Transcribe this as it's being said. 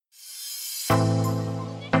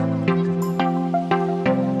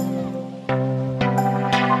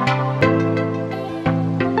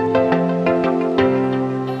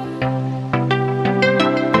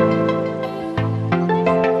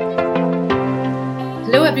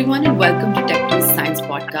Hello, everyone, and welcome to Tech2's science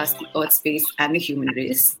podcast, The Earth, Space, and the Human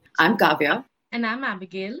Race. I'm Kavya. And I'm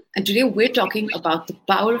Abigail. And today we're talking about the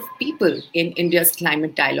power of people in India's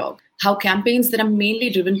climate dialogue, how campaigns that are mainly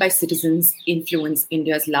driven by citizens influence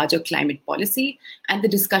India's larger climate policy, and the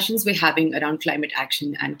discussions we're having around climate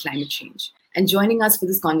action and climate change. And joining us for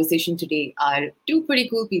this conversation today are two pretty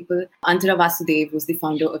cool people. Antara Vasudev, who's the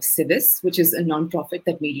founder of Civis, which is a non-profit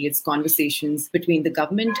that mediates conversations between the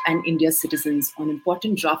government and India's citizens on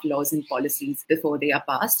important draft laws and policies before they are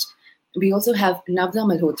passed. We also have Navda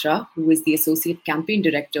Malhotra, who is the Associate Campaign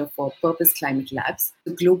Director for Purpose Climate Labs,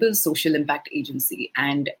 the global social impact agency.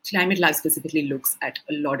 And Climate Lab specifically looks at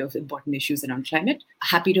a lot of important issues around climate.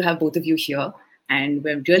 Happy to have both of you here. And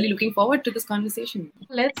we're really looking forward to this conversation.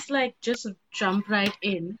 Let's just jump right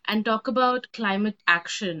in and talk about climate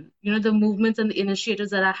action, the movements and the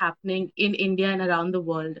initiatives that are happening in India and around the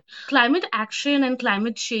world. Climate action and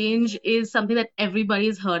climate change is something that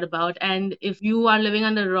everybody's heard about. And if you are living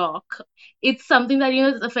under a rock, it's something that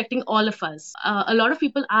is affecting all of us. A lot of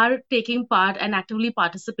people are taking part and actively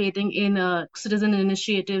participating in citizen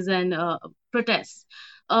initiatives and protests.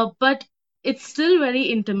 But it's still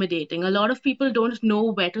very intimidating. A lot of people don't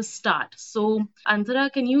know where to start. So,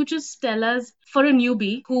 Antara, can you just tell us, for a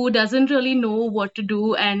newbie who doesn't really know what to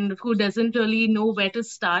do and who doesn't really know where to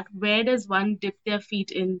start, where does one dip their feet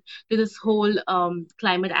in to this whole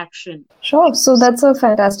climate action? Sure. So that's a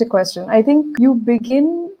fantastic question. I think you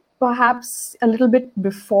begin perhaps a little bit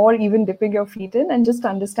before even dipping your feet in and just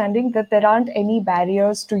understanding that there aren't any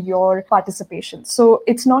barriers to your participation. So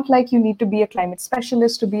it's not like you need to be a climate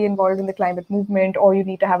specialist to be involved in the climate movement, or you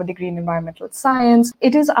need to have a degree in environmental science.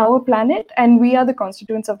 It is our planet and we are the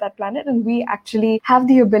constituents of that planet, and we actually have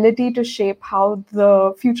the ability to shape how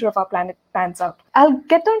the future of our planet pans out. I'll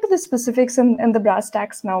get down to the specifics and the brass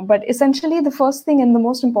tacks now, but essentially the first thing and the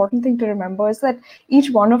most important thing to remember is that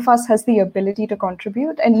each one of us has the ability to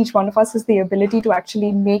contribute, and each one of us has the ability to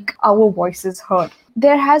actually make our voices heard.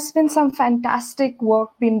 There has been some fantastic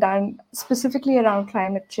work being done specifically around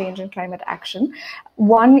climate change and climate action.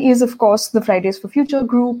 One is, of course, the Fridays for Future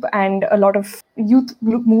group and a lot of youth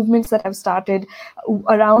movements that have started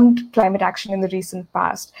around climate action in the recent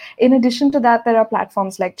past. In addition to that, there are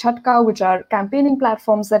platforms like Chatka, which are campaigning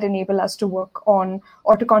platforms that enable us to work on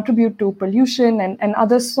or to contribute to pollution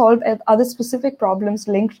and solve other specific problems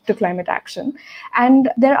linked to climate action. And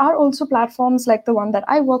there are also platforms like the one that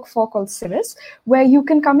I work for called Civis, where you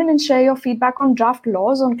can come in and share your feedback on draft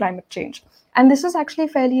laws on climate change. And this is actually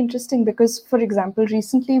fairly interesting because, for example,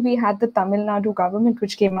 recently we had the Tamil Nadu government,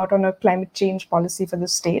 which came out on a climate change policy for the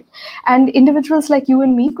state. And individuals like you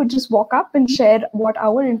and me could just walk up and share what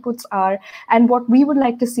our inputs are and what we would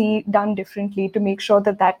like to see done differently to make sure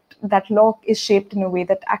that law is shaped in a way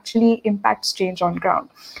that actually impacts change on ground.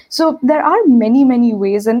 So there are many, many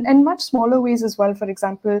ways and much smaller ways as well. For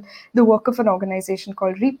example, the work of an organization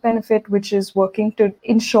called Reap Benefit, which is working to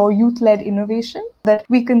ensure youth-led innovation, that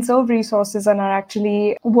we conserve resources and are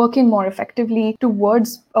actually working more effectively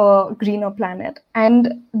towards a greener planet.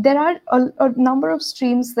 And there are a number of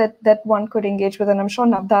streams that one could engage with, and I'm sure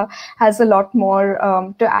Navda has a lot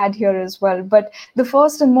more to add here as well. But the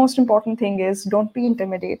first and most important thing is don't be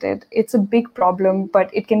intimidated. It's a big problem,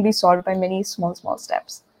 but it can be solved by many small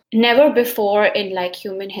steps. Never before in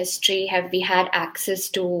human history have we had access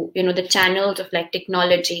to the channels of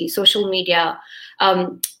technology, social media,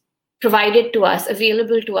 provided to us,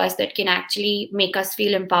 available to us, that can actually make us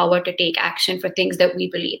feel empowered to take action for things that we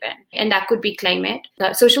believe in. And that could be climate.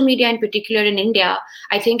 Social media in particular in India,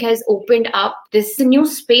 I think, has opened up this new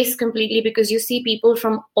space completely, because you see people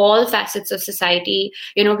from all facets of society.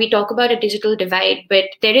 We talk about a digital divide, but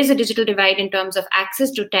there is a digital divide in terms of access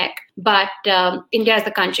to tech. But India is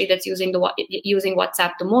the country that's using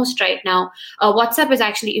WhatsApp the most right now. WhatsApp has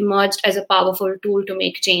actually emerged as a powerful tool to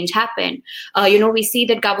make change happen. We see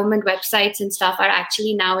that government websites and stuff are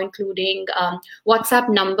actually now including WhatsApp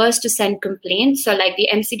numbers to send complaints. So like the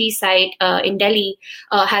MCD site in Delhi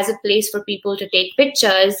has a place for people to take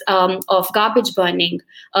pictures of garbage burning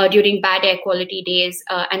during bad air quality days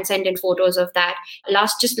and send in photos of that.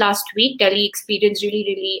 Just last week, Delhi experienced really,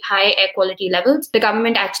 really high air quality levels. The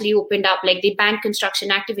government actually opened up, they banned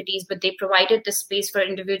construction activities, but they provided the space for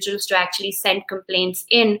individuals to actually send complaints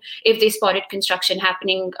in if they spotted construction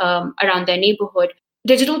happening around their neighborhood.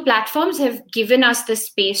 Digital platforms have given us the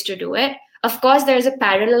space to do it. Of course, there's a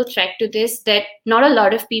parallel threat to this that not a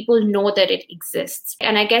lot of people know that it exists.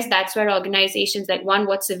 And I guess that's where organizations like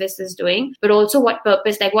what Civis is doing, but also what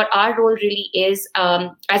Purpose, like what our role really is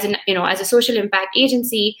as a social impact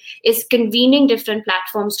agency, is convening different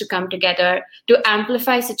platforms to come together to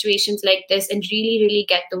amplify situations like this and really, really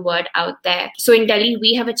get the word out there. So in Delhi,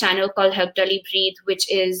 we have a channel called Help Delhi Breathe,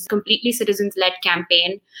 which is completely citizens-led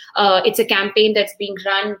campaign. It's a campaign that's being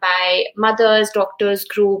run by mothers, doctors,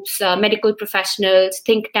 groups, medical professionals,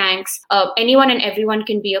 think tanks. Anyone and everyone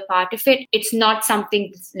can be a part of it. It's not something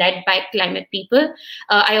that's led by climate people.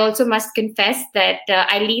 I also must confess that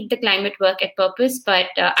I lead the climate work at Purpose, but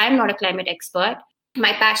I'm not a climate expert.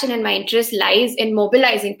 My passion and my interest lies in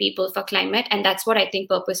mobilizing people for climate. And that's what I think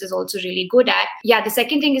Purpose is also really good at. Yeah, the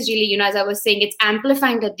second thing is really, as I was saying, it's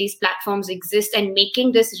amplifying that these platforms exist and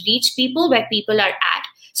making this reach people where people are at.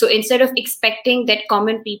 So instead of expecting that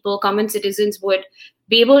common people, common citizens would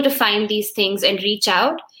be able to find these things and reach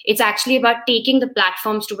out, it's actually about taking the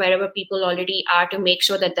platforms to wherever people already are to make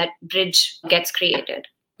sure that that bridge gets created.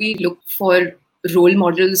 We look for role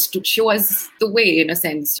models to show us the way, in a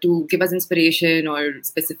sense, to give us inspiration or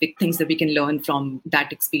specific things that we can learn from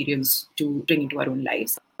that experience to bring into our own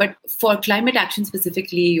lives. But for climate action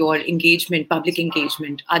specifically, or engagement, public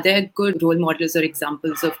engagement, are there good role models or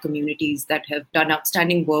examples of communities that have done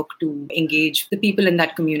outstanding work to engage the people in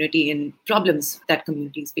that community in problems that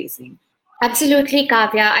community is facing? Absolutely,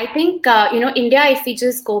 Kavya. I think, India, if we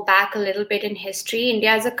just go back a little bit in history,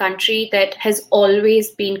 India is a country that has always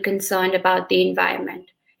been concerned about the environment,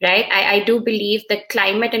 right? I do believe that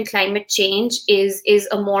climate and climate change is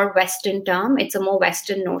a more Western term. It's a more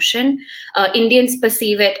Western notion. Indians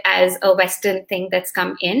perceive it as a Western thing that's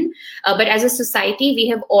come in. But as a society, we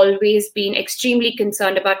have always been extremely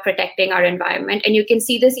concerned about protecting our environment. And you can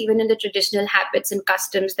see this even in the traditional habits and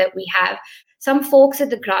customs that we have. Some folks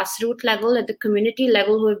at the grassroots level, at the community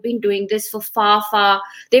level, who have been doing this for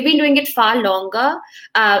they've been doing it far longer.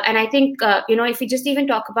 And I think, if we just even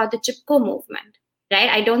talk about the Chipko movement,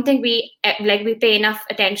 right? I don't think we pay enough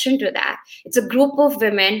attention to that. It's a group of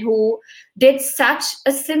women who did such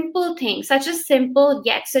a simple thing, such a simple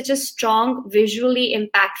yet such a strong, visually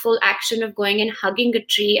impactful action of going and hugging a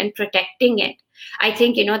tree and protecting it. I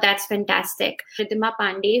think, that's fantastic. Ridhima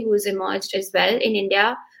Pandey, who's emerged as well in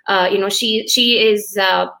India, she is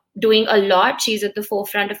doing a lot. She's at the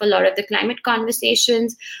forefront of a lot of the climate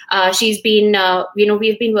conversations. She's been,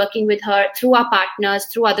 we've been working with her through our partners,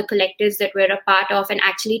 through other collectives that we're a part of, and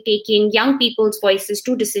actually taking young people's voices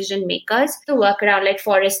to decision makers to work around like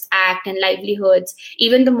Forests Act and livelihoods,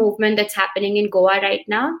 even the movement that's happening in Goa right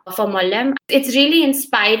now for Mollem. It's really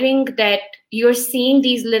inspiring that you're seeing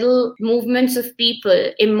these little movements of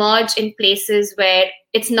people emerge in places where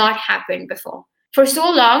it's not happened before. For so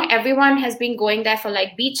long, everyone has been going there for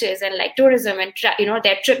like beaches and like tourism and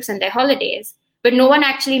their trips and their holidays. But no one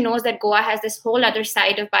actually knows that Goa has this whole other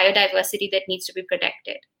side of biodiversity that needs to be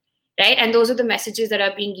protected, right? And those are the messages that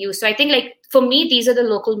are being used. So I think for me, these are the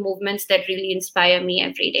local movements that really inspire me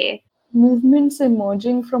every day. Movements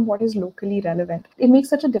emerging from what is locally relevant. It makes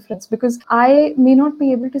such a difference because I may not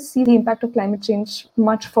be able to see the impact of climate change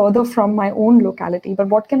much further from my own locality, but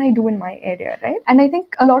what can I do in my area, right? And I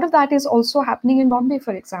think a lot of that is also happening in Bombay,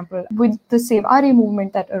 for example, with the Save RA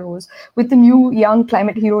movement that arose, with the new young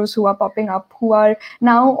climate heroes who are popping up, who are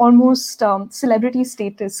now almost celebrity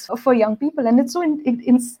status for young people. And it's so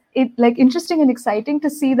interesting and exciting to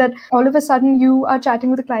see that all of a sudden you are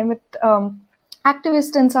chatting with a climate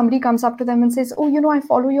activist and somebody comes up to them and says, I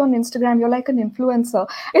follow you on Instagram, you're like an influencer.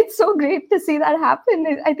 It's so great to see that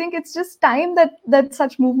happen. I think it's just time that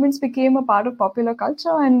such movements became a part of popular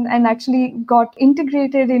culture and actually got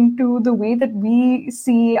integrated into the way that we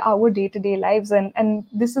see our day-to-day lives. And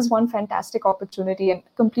this is one fantastic opportunity, and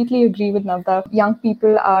completely agree with Navda. Young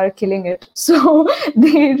people are killing it. So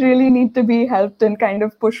they really need to be helped and kind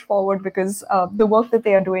of pushed forward because the work that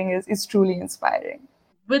they are doing is truly inspiring.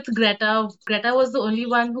 With Greta was the only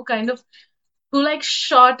one who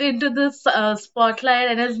shot into the spotlight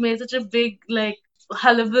and has made such a big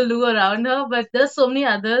hullabaloo around her. But there's so many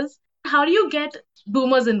others. How do you get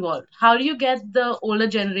boomers involved? How do you get the older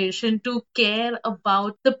generation to care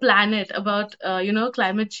about the planet, about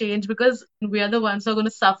climate change? Because we are the ones who are going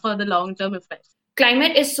to suffer the long-term effects.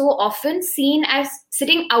 Climate is so often seen as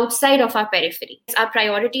sitting outside of our periphery. Our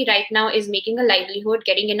priority right now is making a livelihood,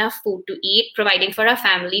 getting enough food to eat, providing for our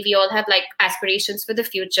family. We all have aspirations for the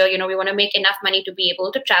future. We want to make enough money to be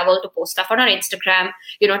able to travel, to post stuff on our Instagram,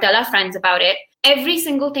 tell our friends about it. every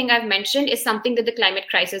single thing I've mentioned is something that the climate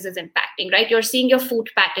crisis is impacting, right? You're seeing your food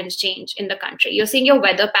patterns change in the country. You're seeing your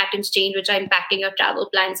weather patterns change, which are impacting your travel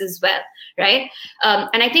plans as well, right?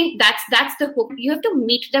 And I think that's the hook. You have to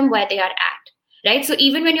meet them where they are at. Right. So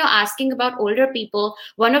even when you're asking about older people,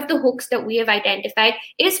 one of the hooks that we have identified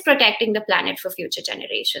is protecting the planet for future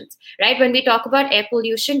generations. Right. When we talk about air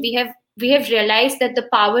pollution, we have realized that the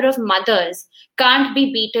power of mothers can't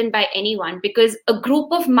be beaten by anyone, because a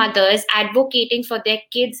group of mothers advocating for their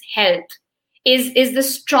kids' health is the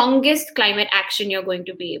strongest climate action you're going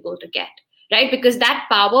to be able to get. Right. Because that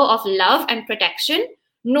power of love and protection,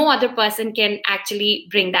 no other person can actually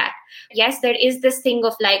bring that. Yes, there is this thing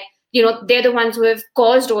of like, they're the ones who have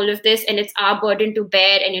caused all of this and it's our burden to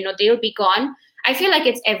bear, and, they'll be gone. I feel like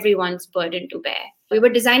it's everyone's burden to bear. We were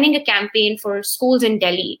designing a campaign for schools in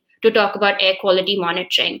Delhi to talk about air quality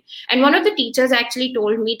monitoring. And one of the teachers actually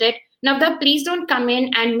told me that, Navda, please don't come in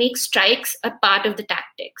and make strikes a part of the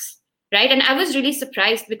tactics. Right. And I was really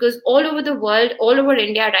surprised, because all over the world, all over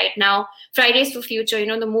India right now, Fridays for Future,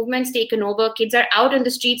 the movement's taken over. Kids are out on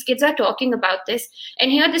the streets. Kids are talking about this.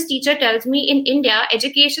 And here this teacher tells me, in India,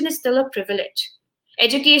 education is still a privilege.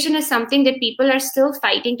 Education is something that people are still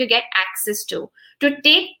fighting to get access to. To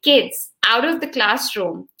take kids out of the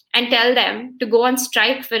classroom and tell them to go on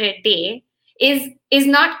strike for a day is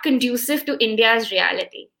not conducive to India's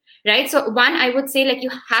reality. Right. So one, I would say, like,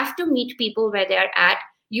 you have to meet people where they are at.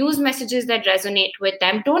 Use messages that resonate with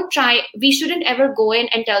them. We shouldn't ever go in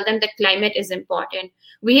and tell them that climate is important.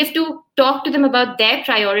 We have to talk to them about their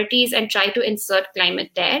priorities and try to insert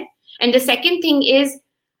climate there. And the second thing is,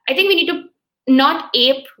 I think we need to not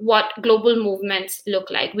ape what global movements look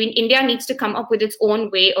like. India needs to come up with its own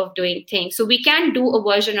way of doing things. So we can do a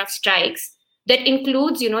version of strikes that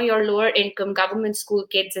includes, your lower income government school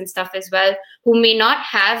kids and stuff as well, who may not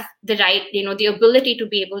have the right, the ability to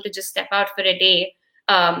be able to just step out for a day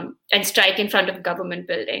and strike in front of a government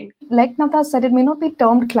building. Like Navda said, it may not be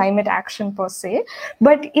termed climate action per se,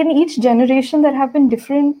 but in each generation there have been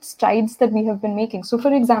different strides that we have been making. So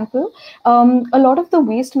for example, a lot of the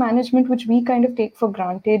waste management, which we kind of take for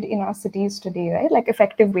granted in our cities today, right, like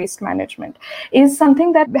effective waste management, is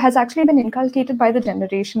something that has actually been inculcated by the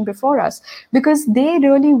generation before us, because they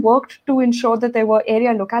really worked to ensure that there were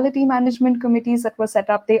area locality management committees that were set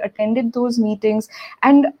up. They attended those meetings,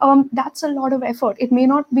 and that's a lot of effort. It may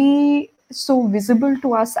not be so visible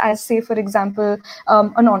to us as, say, for example,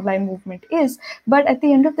 an online movement is. But at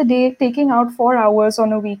the end of the day, taking out 4 hours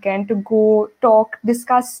on a weekend to go talk,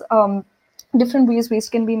 discuss different ways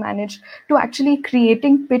waste can be managed, to actually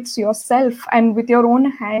creating pits yourself and with your own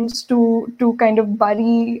hands to kind of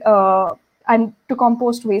bury and to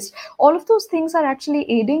compost waste. All of those things are actually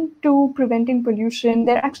aiding to preventing pollution.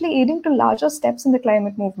 They're actually aiding to larger steps in the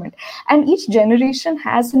climate movement. And each generation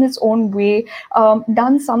has in its own way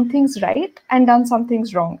done some things right and done some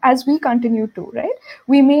things wrong, as we continue to, right?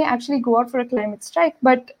 We may actually go out for a climate strike,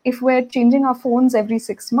 but if we're changing our phones every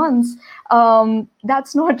 6 months,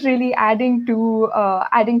 that's not really adding to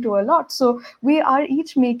a lot. So we are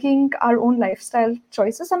each making our own lifestyle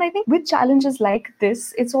choices. And I think with challenges like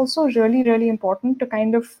this, it's also really, really important to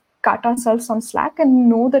kind of cut ourselves some slack and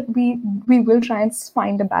know that we will try and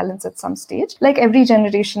find a balance at some stage, like every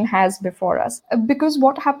generation has before us. Because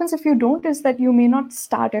what happens if you don't is that you may not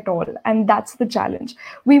start at all, and that's the challenge.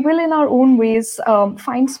 We will, in our own ways,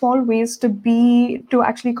 find small ways to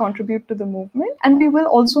actually contribute to the movement, and we will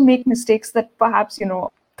also make mistakes that perhaps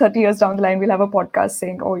 30 years down the line, we'll have a podcast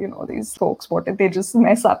saying, oh, these folks, what did they just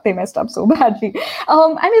mess up? They messed up so badly.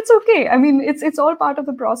 And it's okay. I mean, it's all part of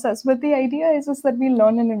the process. But the idea is that we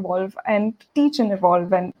learn and evolve and teach and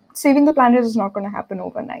evolve. And saving the planet is not going to happen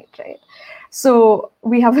overnight, right? So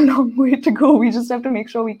we have a long way to go. We just have to make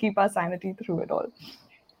sure we keep our sanity through it all.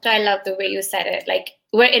 I love the way you said it. Like,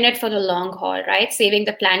 we're in it for the long haul, right? Saving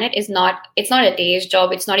the planet it's not a day's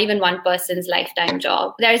job. It's not even one person's lifetime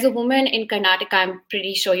job. There's a woman in Karnataka, I'm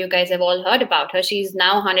pretty sure you guys have all heard about her. She's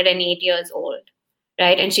now 108 years old,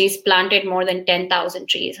 right? And she's planted more than 10,000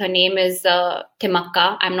 trees. Her name is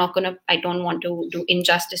Timmakka. I don't want to do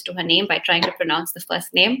injustice to her name by trying to pronounce the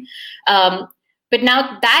first name. But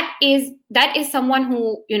now that is someone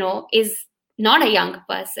who, is not a young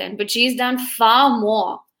person, but she's done far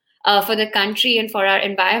more for the country and for our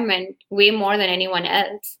environment, way more than anyone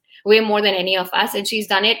else, way more than any of us. And she's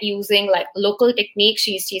done it using like local techniques.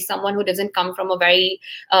 She's someone who doesn't come from a very,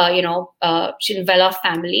 she's well-off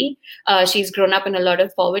family. She's grown up in a lot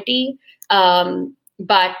of poverty.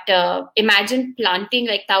 But imagine planting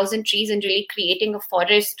like 1,000 trees and really creating a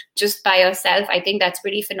forest just by yourself. I think that's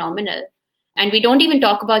pretty phenomenal. And we don't even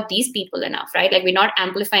talk about these people enough, right? Like, we're not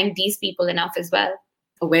amplifying these people enough as well.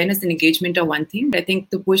 awareness and engagement are one thing. I think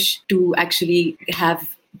the push to actually have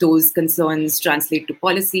those concerns translate to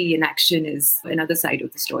policy and action is another side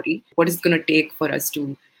of the story. What is it going to take for us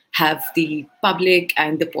to have the public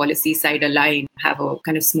and the policy side aligned, have a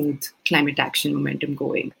kind of smooth climate action momentum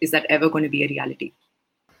going? Is that ever going to be a reality?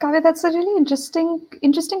 Kavya, that's a really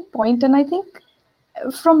interesting point. And I think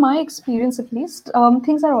from my experience, at least,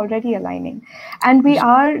 things are already aligning. And we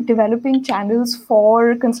are developing channels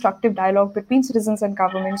for constructive dialogue between citizens and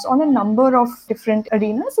governments on a number of different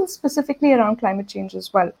arenas, and specifically around climate change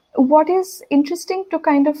as well. What is interesting to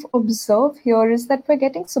kind of observe here is that we're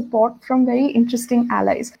getting support from very interesting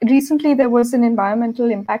allies. Recently, there was an environmental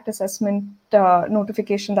impact assessment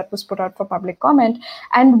notification that was put out for public comment.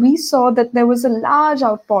 And we saw that there was a large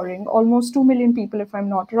outpouring, almost 2 million people, if I'm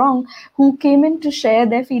not wrong, who came in to share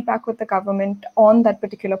their feedback with the government on that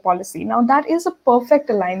particular policy. Now, that is a perfect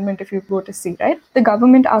alignment if you go to see, right? The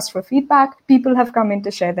government asked for feedback. People have come in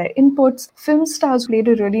to share their inputs. Film stars played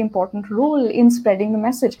a really important role in spreading the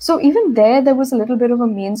message. So even there was a little bit of a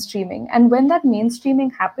mainstreaming. And when that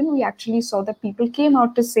mainstreaming happened, we actually saw that people came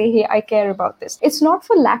out to say, hey, I care about this. It's not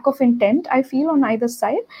for lack of intent, I feel, on either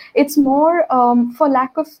side. It's more for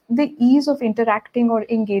lack of the ease of interacting or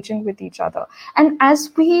engaging with each other. And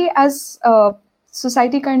as we, as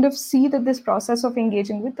society, kind of see that this process of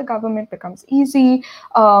engaging with the government becomes easy,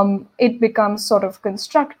 it becomes sort of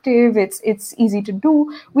constructive, it's easy to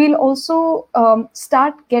do, we'll also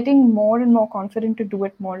start getting more and more confident to do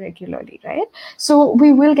it more regularly, right? So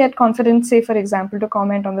we will get confident, say, for example, to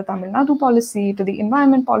comment on the Tamil Nadu policy, to the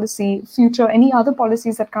environment policy, future, any other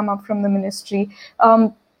policies that come up from the ministry.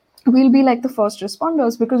 We'll be like the first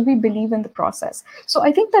responders because we believe in the process. So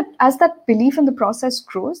I think that as that belief in the process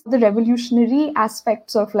grows, the revolutionary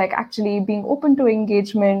aspects of like actually being open to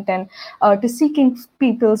engagement and to seeking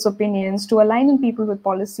people's opinions, to aligning people with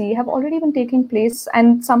policy have already been taking place.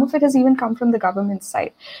 And some of it has even come from the government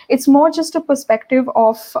side. It's more just a perspective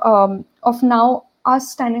of now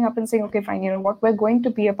us standing up and saying, okay, fine, you know what, we're going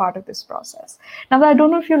to be a part of this process. Now, I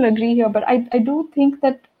don't know if you'll agree here, but I do think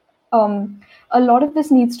that a lot of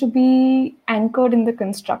this needs to be anchored in the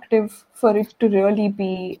constructive for it to really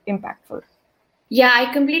be impactful. Yeah,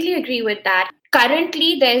 I completely agree with that.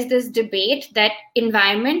 Currently, there's this debate that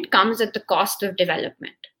environment comes at the cost of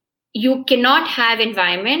development. You cannot have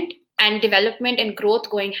environment and development and growth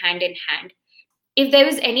going hand in hand. If there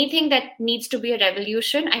is anything that needs to be a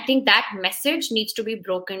revolution, I think that message needs to be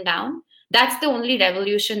broken down. That's the only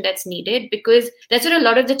revolution that's needed, because that's where a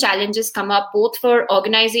lot of the challenges come up, both for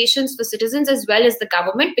organizations, for citizens, as well as the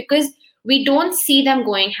government, because we don't see them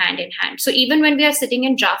going hand in hand. So even when we are sitting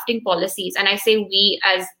and drafting policies, and I say we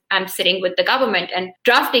as I'm sitting with the government and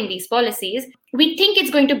drafting these policies, we think it's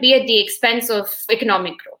going to be at the expense of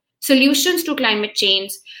economic growth. Solutions to climate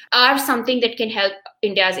change are something that can help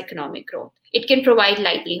India's economic growth. It can provide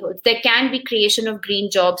livelihoods. There can be creation of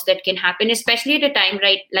green jobs that can happen, especially at a time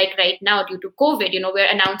like right now due to COVID.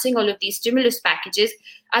 We're announcing all of these stimulus packages.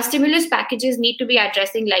 Our stimulus packages need to be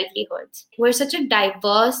addressing livelihoods. We're such a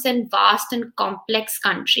diverse and vast and complex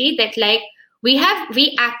country that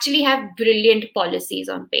we actually have brilliant policies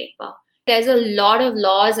on paper. There's a lot of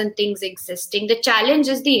laws and things existing. The challenge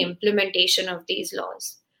is the implementation of these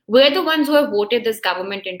laws. We're the ones who have voted this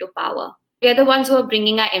government into power. We are the ones who are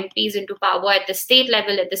bringing our MPs into power at the state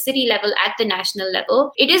level, at the city level, at the national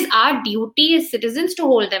level. It is our duty as citizens to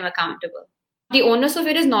hold them accountable. The onus of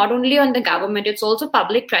it is not only on the government, it's also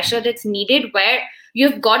public pressure that's needed, where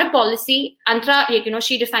you've got a policy. Antara,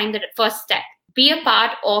 she defined the first step. Be a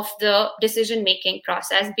part of the decision-making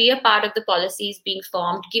process. Be a part of the policies being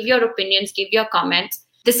formed. Give your opinions, give your comments.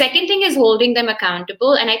 The second thing is holding them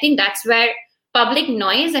accountable. And I think that's where public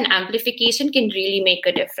noise and amplification can really make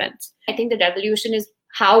a difference. I think the revolution is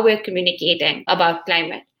how we're communicating about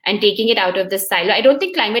climate and taking it out of this silo. I don't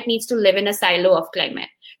think climate needs to live in a silo of climate.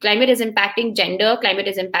 Climate is impacting gender, climate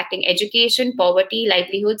is impacting education, poverty,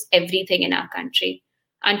 livelihoods, everything in our country.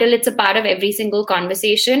 Until it's a part of every single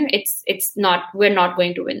conversation, we're not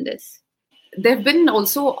going to win this. There have been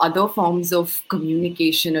also other forms of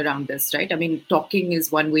communication around this, right? I mean, talking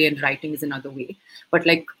is one way and writing is another way. But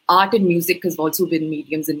like art and music has also been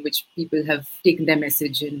mediums in which people have taken their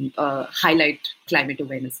message and highlight climate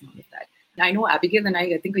awareness and all of that. I know Abigail and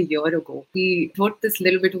I think a year ago, we wrote this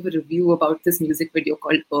little bit of a review about this music video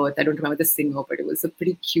called Earth. I don't remember the singer, but it was a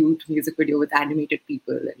pretty cute music video with animated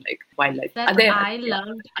people and like wildlife. That I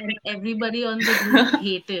loved and everybody on the group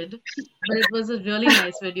hated. But it was a really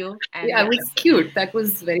nice video. And it was cute. That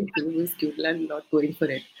was very cute. It was cute. I'm not going for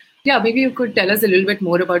it. Yeah, maybe you could tell us a little bit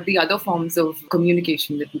more about the other forms of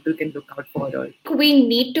communication that people can look out for. Or we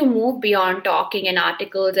need to move beyond talking in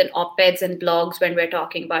articles and op-eds and blogs when we're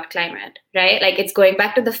talking about climate, right? Like it's going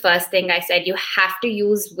back to the first thing I said, you have to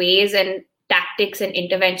use ways and tactics and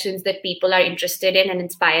interventions that people are interested in and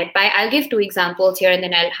inspired by. I'll give two examples here and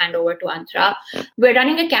then I'll hand over to Antara. We're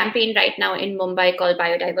running a campaign right now in Mumbai called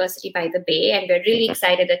Biodiversity by the Bay, and we're really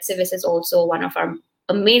excited that Civis is also one of our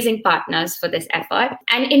amazing partners for this effort.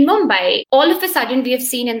 And in Mumbai, all of a sudden, we have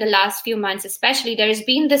seen in the last few months, especially, there has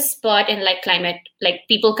been this spurt in like climate, like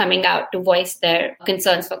people coming out to voice their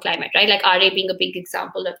concerns for climate, right? Like RA being a big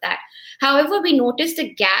example of that. However, we noticed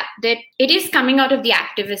a gap that it is coming out of the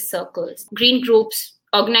activist circles. Green groups,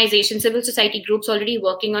 organizations, civil society groups already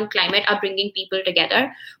working on climate are bringing people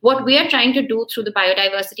together. What we are trying to do through the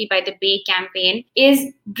Biodiversity by the Bay campaign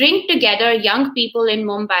is bring together young people in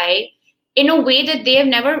Mumbai in a way that they have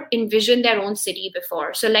never envisioned their own city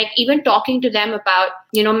before. So like even talking to them about,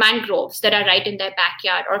 mangroves that are right in their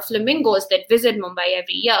backyard or flamingos that visit Mumbai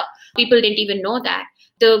every year. People didn't even know that.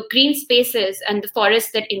 The green spaces and the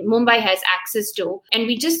forests that in Mumbai has access to. And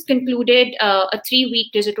we just concluded a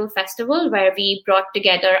 3-week digital festival where we brought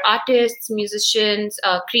together artists, musicians,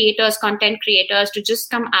 creators, content creators to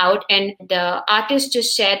just come out, and the artists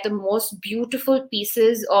just shared the most beautiful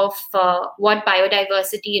pieces of what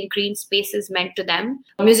biodiversity and green spaces meant to them.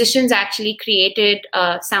 Musicians actually created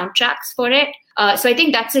soundtracks for it. So I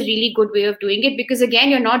think that's a really good way of doing it, because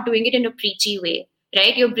again, you're not doing it in a preachy way.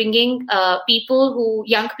 Right? You're bringing people who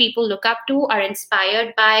young people look up to, are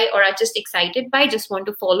inspired by, or are just excited by, just want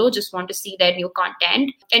to follow, just want to see their new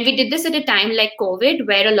content. And we did this at a time like COVID,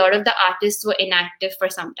 where a lot of the artists were inactive for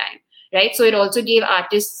some time. Right. So it also gave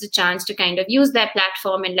artists a chance to kind of use their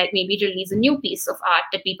platform and like maybe release a new piece of art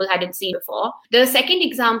that people hadn't seen before. The second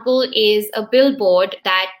example is a billboard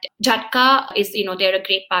that Jhatka is, they're a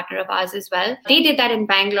great partner of ours as well. They did that in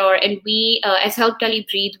Bangalore, and we, as Help Delhi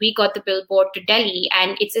Breathe, we got the billboard to Delhi,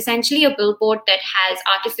 and it's essentially a billboard that has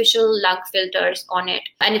artificial lung filters on it.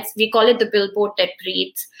 And we call it the billboard that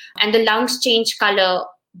breathes. And the lungs change color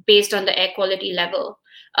based on the air quality level.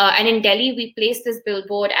 And in Delhi, we placed this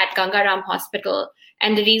billboard at Gangaram Hospital.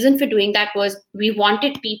 And the reason for doing that was we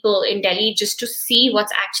wanted people in Delhi just to see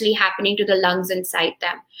what's actually happening to the lungs inside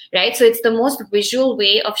them, right? So it's the most visual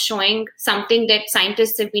way of showing something that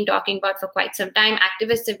scientists have been talking about for quite some time,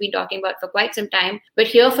 activists have been talking about for quite some time. But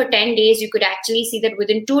here for 10 days, you could actually see that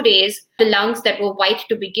within 2 days, the lungs that were white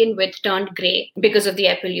to begin with turned gray because of the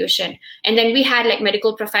air pollution. And then we had like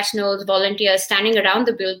medical professionals, volunteers standing around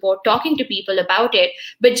the billboard, talking to people about it.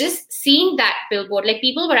 But just seeing that billboard, like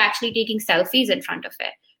people were actually taking selfies in front of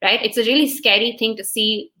it, right? It's a really scary thing to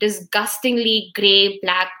see disgustingly gray,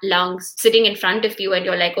 black lungs sitting in front of you, and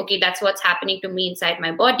you're like, okay, that's what's happening to me inside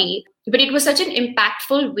my body. But it was such an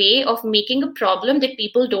impactful way of making a problem that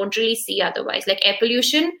people don't really see otherwise. Like air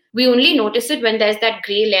pollution, we only notice it when there's that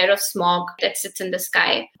gray layer of smog that sits in the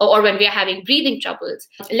sky, or when we are having breathing troubles.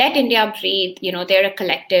 Let India Breathe, they're a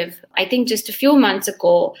collective. I think just a few months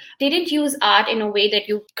ago, they didn't use art in a way that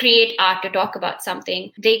you create art to talk about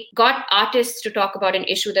something. They got artists to talk about an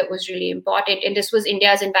issue that was really important. And this was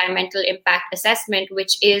India's environmental impact assessment,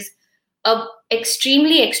 which is a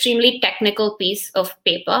extremely, extremely technical piece of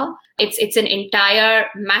paper. It's an entire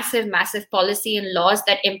massive policy and laws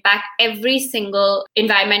that impact every single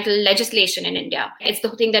environmental legislation in India. It's the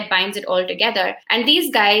thing that binds it all together. And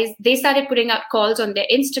these guys, they started putting out calls on their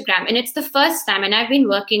Instagram. And it's the first time, and I've been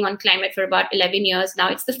working on climate for about 11 years now.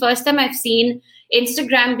 It's the first time I've seen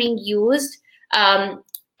Instagram being used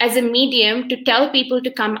as a medium to tell people to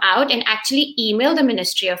come out and actually email the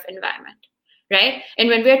Ministry of Environment. Right? And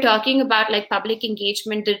when we're talking about like public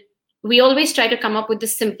engagement, we always try to come up with the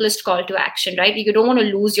simplest call to action, right? You don't want to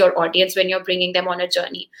lose your audience when you're bringing them on a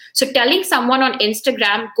journey. So telling someone on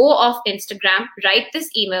Instagram, go off Instagram, write this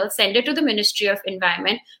email, send it to the Ministry of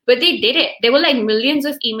Environment. But they did it. There were like millions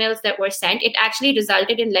of emails that were sent. It actually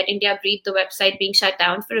resulted in Let India Breathe, the website, being shut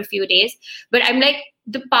down for a few days. But I'm like,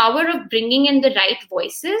 the power of bringing in the right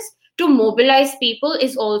voices to mobilize people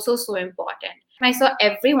is also so important. I saw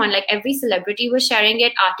everyone, like every celebrity was sharing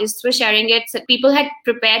it, artists were sharing it. So people had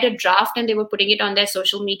prepared a draft and they were putting it on their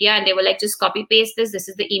social media, and they were like, just copy paste this. This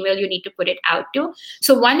is the email you need to put it out to.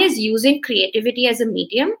 So one is using creativity as a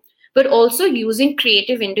medium, but also using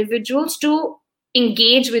creative individuals to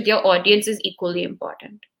engage with your audience is equally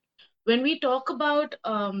important. When we talk about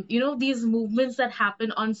these movements that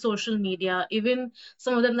happen on social media, even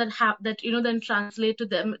some of them that then translate to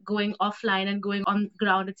them going offline and going on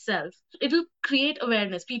ground itself, it'll create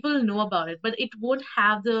awareness. People know about it, but it won't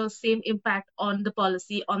have the same impact on the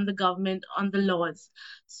policy, on the government, on the laws.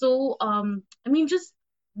 So just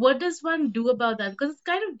What does one do about that? Because it's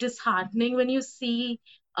kind of disheartening when you see,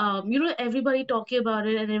 everybody talking about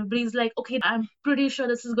it and everybody's like, okay, I'm pretty sure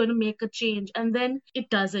this is going to make a change. And then it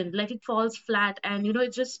doesn't, like it falls flat and,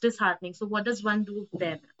 it's just disheartening. So what does one do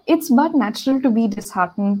then? It's but natural to be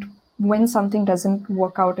disheartened when something doesn't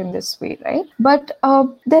work out in this way, right? But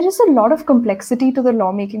there is a lot of complexity to the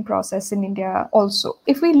lawmaking process in India also.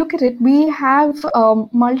 If we look at it, we have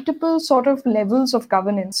multiple sort of levels of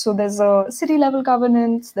governance. So there's a city level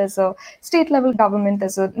governance, there's a state level government,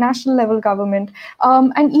 there's a national level government,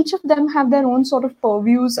 and each of them have their own sort of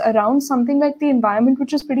purviews around something like the environment,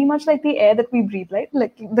 which is pretty much like the air that we breathe, right?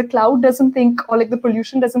 Like the cloud doesn't think, or like the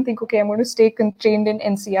pollution doesn't think, okay, I'm going to stay contained in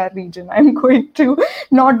NCR region. I'm going to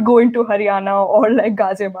not go into Haryana or like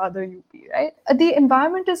Ghaziabad or UP, right? The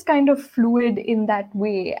environment is kind of fluid in that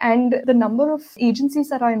way. And the number of agencies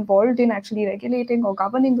that are involved in actually regulating or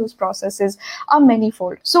governing those processes are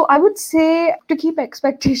manifold. So I would say to keep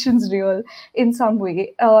expectations real in some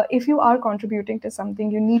way, if you are contributing to something,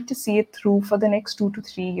 you need to see it through for the next 2 to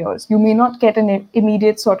 3 years. You may not get an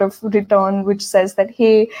immediate sort of return which says that,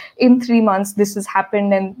 hey, in 3 months, this has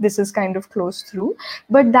happened and this is kind of close through.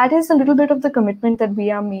 But that is a little bit of the commitment that we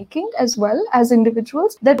are making as well as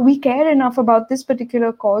individuals, that we care enough about this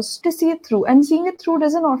particular cause to see it through. And seeing it through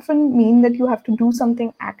doesn't often mean that you have to do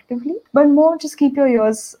something actively, but more just keep your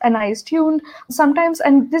ears and eyes tuned. Sometimes,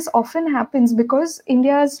 and this often happens because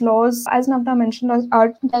India's laws, as Navda mentioned,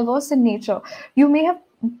 are diverse in nature. You may have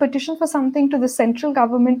petition for something to the central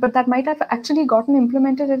government, but that might have actually gotten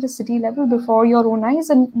implemented at a city level before your own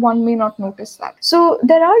eyes, and one may not notice that. So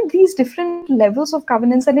there are these different levels of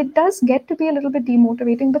governance, and it does get to be a little bit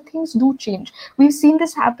demotivating, but things do change. We've seen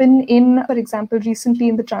this happen in, for example, recently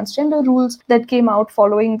in the transgender rules that came out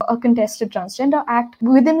following a contested transgender act.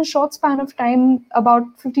 Within a short span of time, about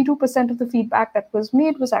 52% of the feedback that was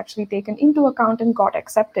made was actually taken into account and got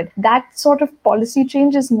accepted. That sort of policy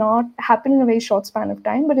change is not happening in a very short span of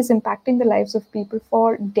time, but is impacting the lives of people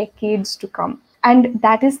for decades to come. And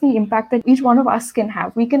that is the impact that each one of us can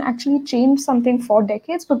have. We can actually change something for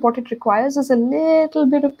decades, but what it requires is a little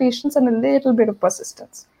bit of patience and a little bit of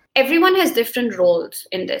persistence. Everyone has different roles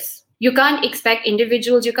in this. You can't expect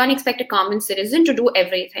individuals, you can't expect a common citizen to do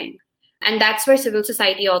everything. And that's where civil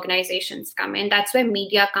society organizations come in. That's where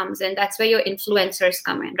media comes in. That's where your influencers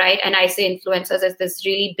come in, right? And I say influencers as this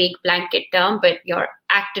really big blanket term, but your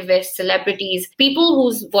activists, celebrities, people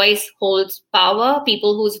whose voice holds power,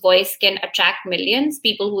 people whose voice can attract millions,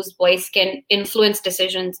 people whose voice can influence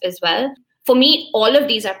decisions as well. For me, all of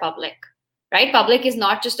these are public. Right? Public is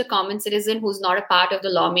not just a common citizen who's not a part of the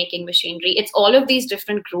lawmaking machinery. It's all of these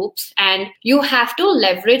different groups, and you have to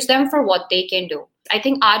leverage them for what they can do. I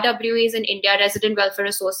think RWAs in India, resident welfare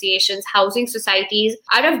associations, housing societies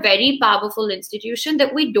are a very powerful institution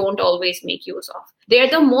that we don't always make use of. They're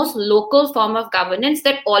the most local form of governance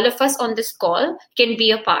that all of us on this call can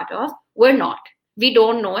be a part of. We're not. We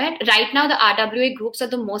don't know it. Right now, the RWA groups are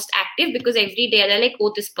the most active because every day they're like,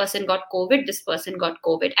 oh, this person got COVID, this person got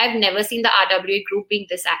COVID. I've never seen the RWA group being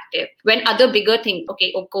this active. When other bigger things,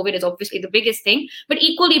 okay, COVID is obviously the biggest thing, but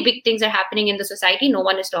equally big things are happening in the society. No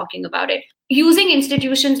one is talking about it. Using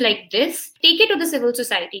institutions like this, take it to the civil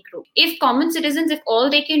society group. If common citizens, if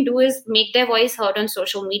all they can do is make their voice heard on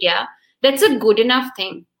social media, that's a good enough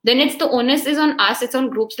thing. Then it's the onus is on us, it's on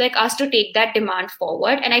groups like us to take that demand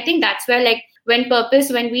forward. And I think that's where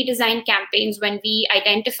when we design campaigns, when we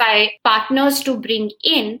identify partners to bring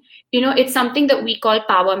in, it's something that we call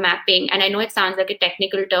power mapping. And I know it sounds like a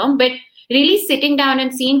technical term, but really sitting down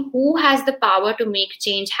and seeing who has the power to make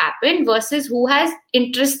change happen versus who has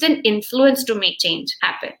interest and influence to make change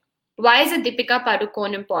happen. Why is it Deepika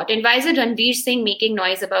Padukone important? Why is it Ranveer Singh making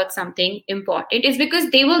noise about something important? It's because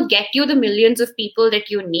they will get you the millions of people that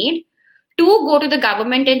you need to go to the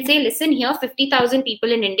government and say, listen here, 50,000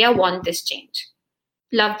 people in India want this change.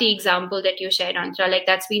 Love the example that you shared, Antara.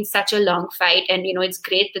 That's been such a long fight, and it's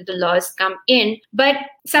great that the laws come in, but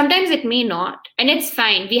sometimes it may not, and it's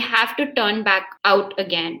fine. We have to turn back out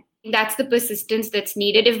again. That's the persistence that's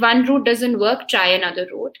needed. If one route doesn't work, try another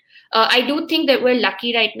route. I do think that we're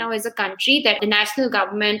lucky right now as a country that the national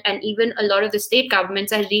government and even a lot of the state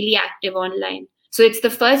governments are really active online. So it's the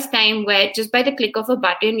first time where just by the click of a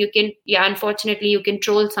button, you can, unfortunately, you can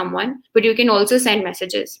troll someone, but you can also send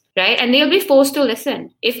messages, right? And they'll be forced to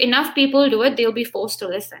listen. If enough people do it, they'll be forced to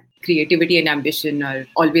listen. Creativity and ambition are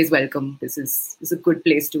always welcome. This is a good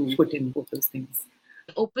place to put in both those things.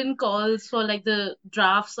 Open calls for the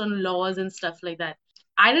drafts on laws and stuff like that.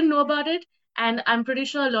 I didn't know about it. And I'm pretty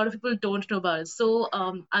sure a lot of people don't know about it. So,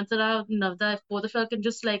 Antara, Navda, if both of y'all can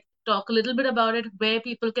just talk a little bit about it, where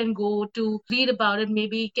people can go to read about it,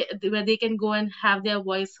 maybe where they can go and have their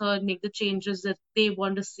voice heard, make the changes that they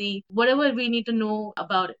want to see, whatever we need to know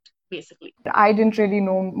about it, basically. I didn't really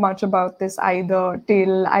know much about this either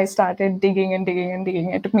till I started digging and digging and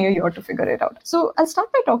digging. It took me a year to figure it out. So I'll start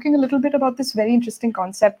by talking a little bit about this very interesting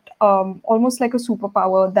concept, almost like a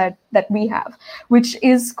superpower that we have, which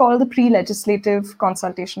is called the pre-legislative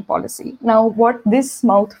consultation policy. Now, what this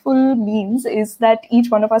mouthful means is that each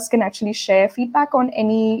one of us can actually share feedback on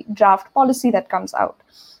any draft policy that comes out.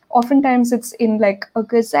 Oftentimes it's in like a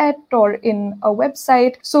gazette or in a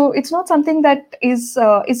website. So it's not something that is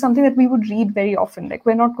something that we would read very often. Like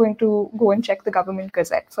we're not going to go and check the government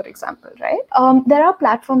gazette, for example, right? There are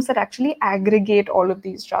platforms that actually aggregate all of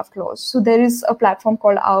these draft laws. So there is a platform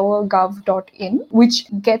called ourgov.in, which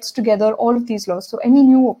gets together all of these laws. So any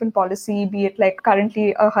new open policy, be it like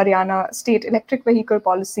currently a Haryana state electric vehicle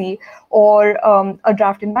policy or a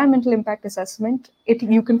draft environmental impact assessment,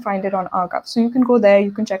 you can find it on ourgov. So you can go there,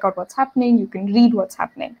 you can check out what's happening, you can read what's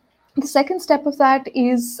happening. The second step of that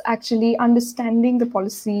is actually understanding the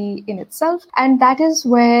policy in itself. And that is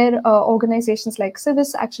where organizations like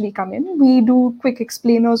Civis actually come in. We do quick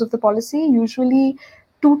explainers of the policy, usually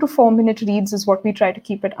 2 to 4 minute reads is what we try to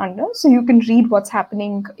keep it under. So you can read what's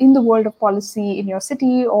happening in the world of policy in your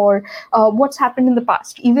city or what's happened in the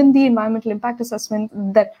past. Even the environmental impact assessment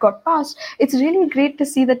that got passed, it's really great to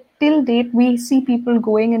see that till date, we see people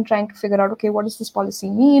going and trying to figure out, okay, what does this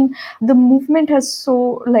policy mean? The movement has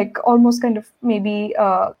so like almost kind of maybe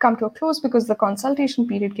come to a close because the consultation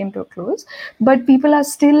period came to a close, but people are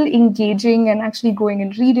still engaging and actually going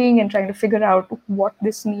and reading and trying to figure out what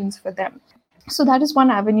this means for them. So that is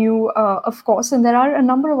one avenue, of course. And there are a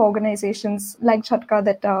number of organizations like Jhatka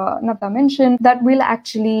that Navya mentioned that will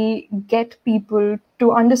actually get people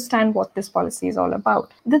to understand what this policy is all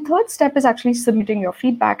about. The third step is actually submitting your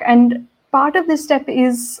feedback. And part of this step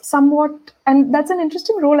is somewhat, and that's an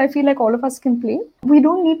interesting role I feel like all of us can play. We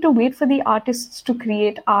don't need to wait for the artists to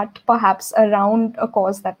create art, perhaps around a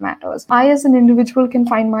cause that matters. I, as an individual, can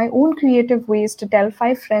find my own creative ways to tell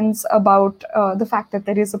 5 friends about the fact that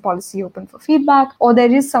there is a policy open for feedback, or there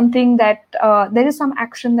is something that, there is some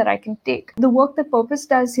action that I can take. The work that Purpose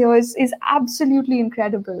does here is absolutely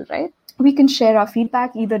incredible, right? We can share our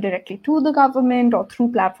feedback either directly to the government or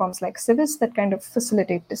through platforms like Civis that kind of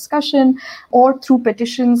facilitate discussion, or through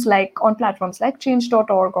petitions like on platforms like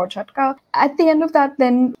change.org or Jhatka. At the end of that,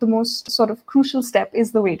 then the most sort of crucial step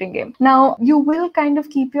is the waiting game. Now, you will kind of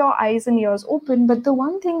keep your eyes and ears open, but the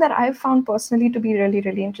one thing that I've found personally to be really,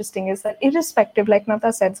 really interesting is that irrespective, like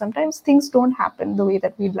Navya said, sometimes things don't happen the way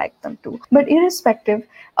that we'd like them to. But irrespective,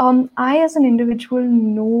 I as an individual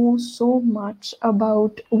know so much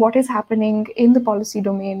about what is happening in the policy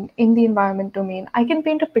domain, in the environment domain. I can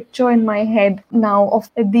paint a picture in my head now of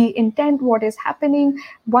the intent, what is happening,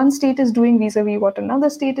 one state is doing vis-a-vis what another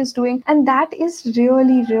state is doing. And that is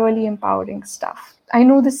really, really empowering stuff. I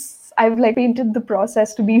know this, I've like painted the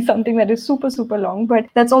process to be something that is super, super long, but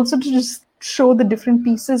that's also to just show the different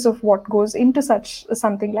pieces of what goes into such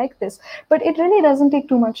something like this. But it really doesn't take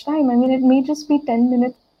too much time. I mean, it may just be 10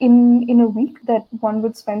 minutes in a week that one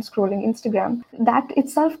would spend scrolling Instagram. That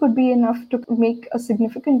itself could be enough to make a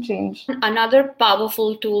significant change. Another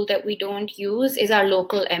powerful tool that we don't use is our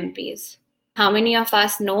local MPs. How many of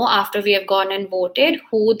us know after we have gone and voted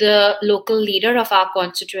who the local leader of our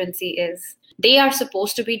constituency is? They are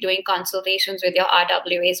supposed to be doing consultations with your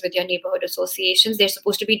RWAs, with your neighborhood associations. They're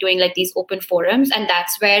supposed to be doing like these open forums. And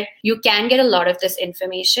that's where you can get a lot of this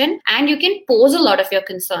information and you can pose a lot of your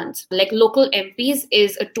concerns. Like local MPs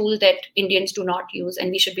is a tool that Indians do not use,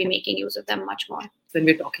 and we should be making use of them much more. When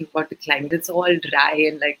we're talking about the climate, it's all dry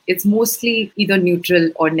and like it's mostly either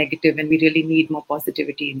neutral or negative, and we really need more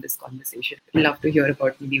positivity in this conversation. I'd love to hear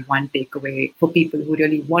about maybe one takeaway for people who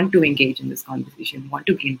really want to engage in this conversation, want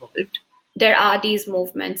to be involved. There are these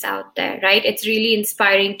movements out there, right? It's really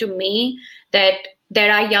inspiring to me that there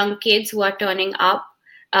are young kids who are turning up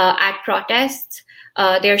at protests.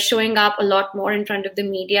 They're showing up a lot more in front of the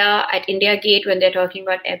media at India Gate when they're talking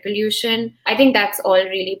about air pollution. I think that's all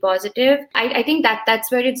really positive. I think that's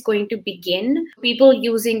where it's going to begin. People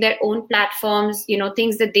using their own platforms,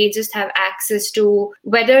 things that they just have access to,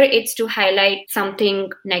 whether it's to highlight something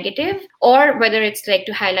negative or whether it's like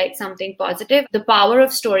to highlight something positive. The power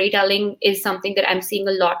of storytelling is something that I'm seeing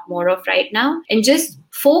a lot more of right now. And just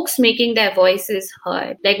folks making their voices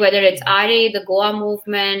heard, like whether it's RA, the Goa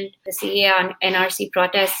movement, the CA and NRC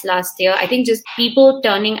protests last year. I think just people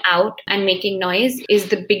turning out and making noise is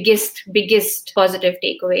the biggest positive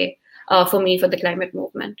takeaway for me for the climate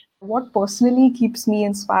movement. What personally keeps me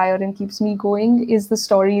inspired and keeps me going is the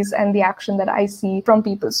stories and the action that I see from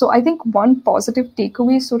people. So I think one positive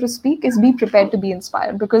takeaway, so to speak, is be prepared to be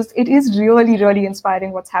inspired, because it is really, really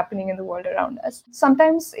inspiring what's happening in the world around us.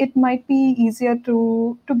 Sometimes it might be easier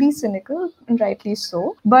to be cynical, and rightly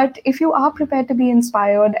so. But if you are prepared to be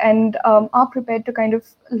inspired and are prepared to kind of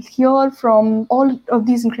hear from all of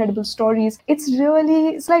these incredible stories, it's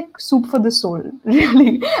like soup for the soul,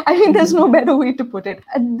 really. I mean, there's no better way to put it.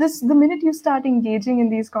 The minute you start engaging in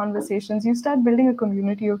these conversations, you start building a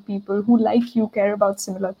community of people who, like you, care about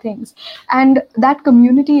similar things. And that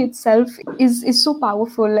community itself is so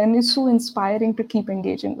powerful and is so inspiring to keep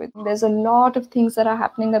engaging with. There's a lot of things that are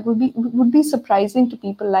happening that would be surprising to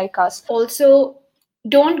people like us. Also,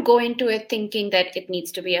 don't go into it thinking that it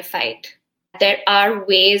needs to be a fight. There are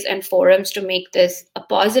ways and forums to make this a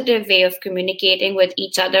positive way of communicating with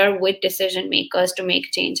each other, with decision makers, to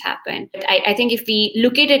make change happen. I think if we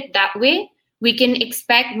look at it that way, we can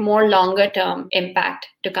expect more longer term impact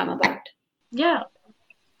to come about. Yeah.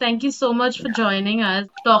 Thank you so much for joining us,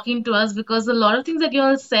 talking to us, because a lot of things that you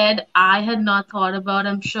all said, I had not thought about.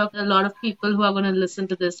 I'm sure a lot of people who are going to listen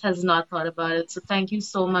to this has not thought about it. So thank you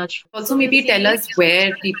so much. Also, maybe tell us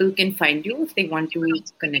where people can find you if they want to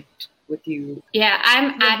connect with you. Yeah,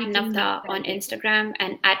 I'm at Navtha on Instagram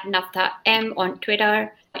and at Navtha M on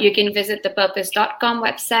Twitter. You can visit thepurpose.com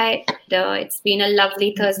website. It's been a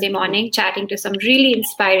lovely Thursday morning chatting to some really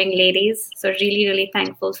inspiring ladies. So really, really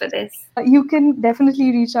thankful for this. You can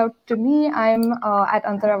definitely reach out to me. I'm at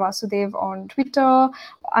Antara Vasudev on Twitter.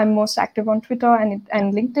 I'm most active on Twitter and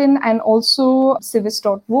LinkedIn. And also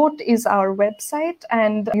civis.vote is our website.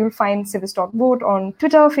 And you'll find civis.vote on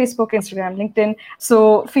Twitter, Facebook, Instagram, LinkedIn.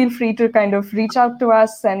 So feel free to kind of reach out to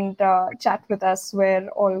us and chat with us. We're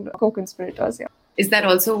all co-conspirators here. Is that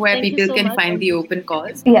also where people can find the open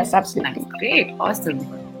calls? Yes, absolutely. Nice. Great. Awesome.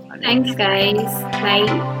 Thanks, guys.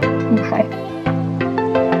 Bye.